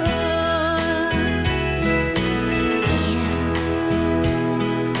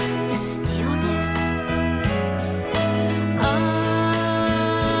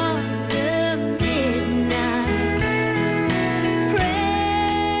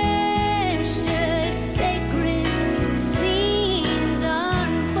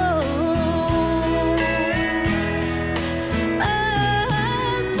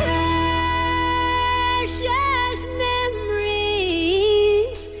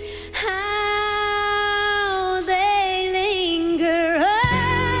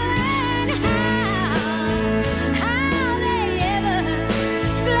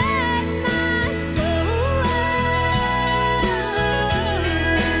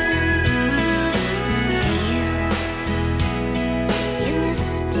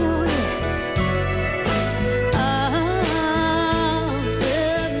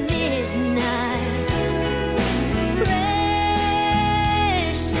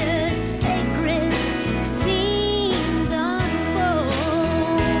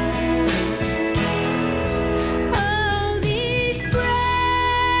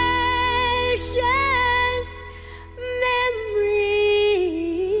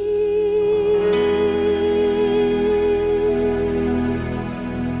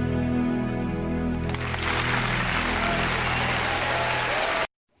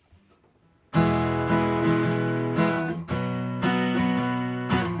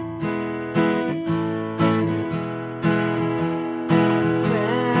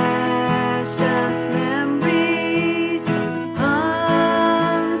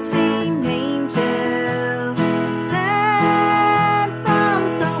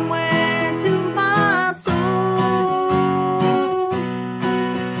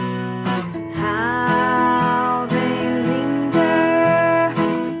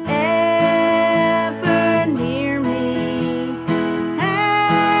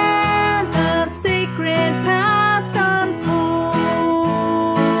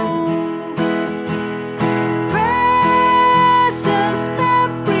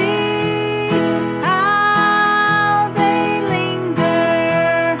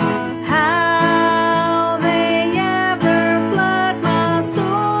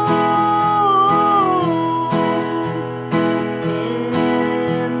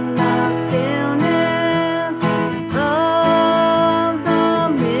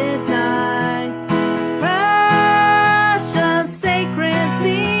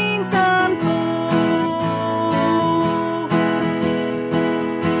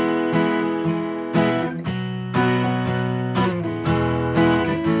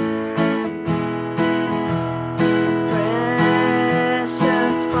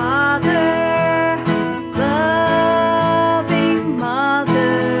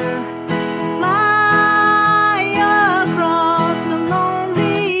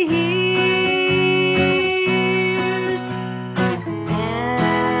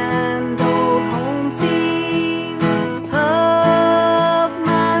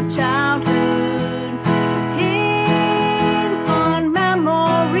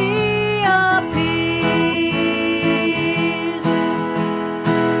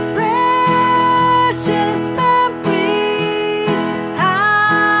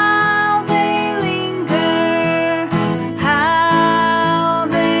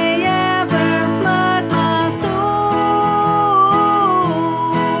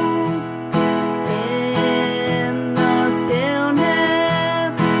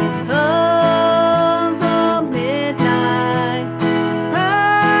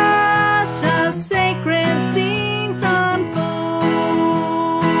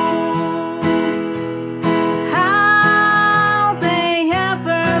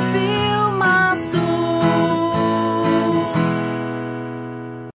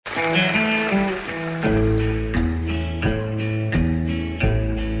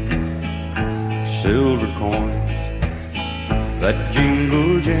 silver coins that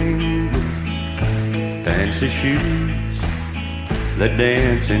jingle jangle, fancy shoes that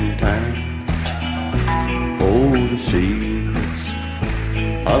dance in time. Oh, the secrets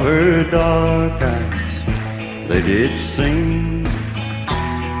of her dark eyes, they did sing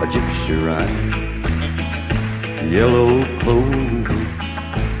a gypsy rhyme. Yellow clover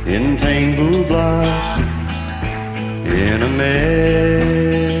in tangled blossom, in a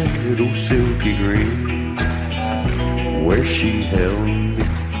meadow silky green, where she held me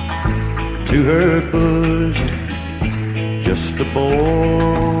to her bosom, just a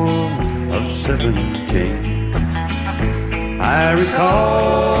boy of 17. I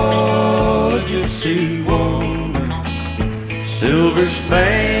recall a gypsy woman, silver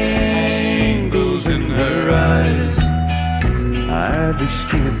spangles in her eyes, ivory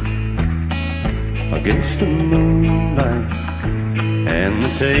skin against the moonlight, and the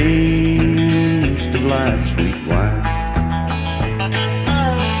taste of life's sweet wine.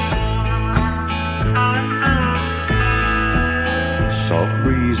 Soft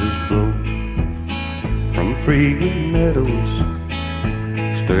breezes blow from fragrant meadows,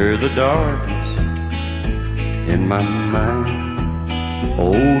 stir the darkness in my mind.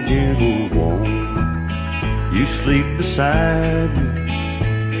 Oh, gentle woman, you sleep beside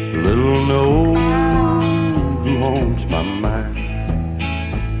me, little know who haunts my mind.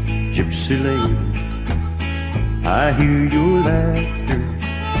 Gypsy lady, I hear your laughter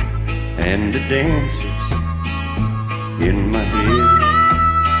and the dances in my head,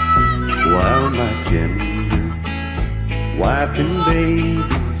 while my tender wife and babies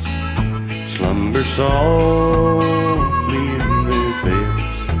slumber softly in their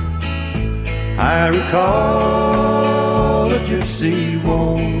beds. I recall a gypsy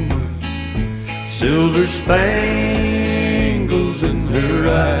woman, silver spangles in her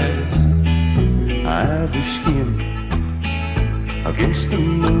eyes, ivory skin against the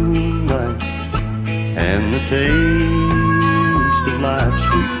moonlight, and the taste of life's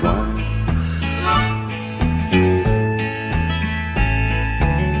sweet wine.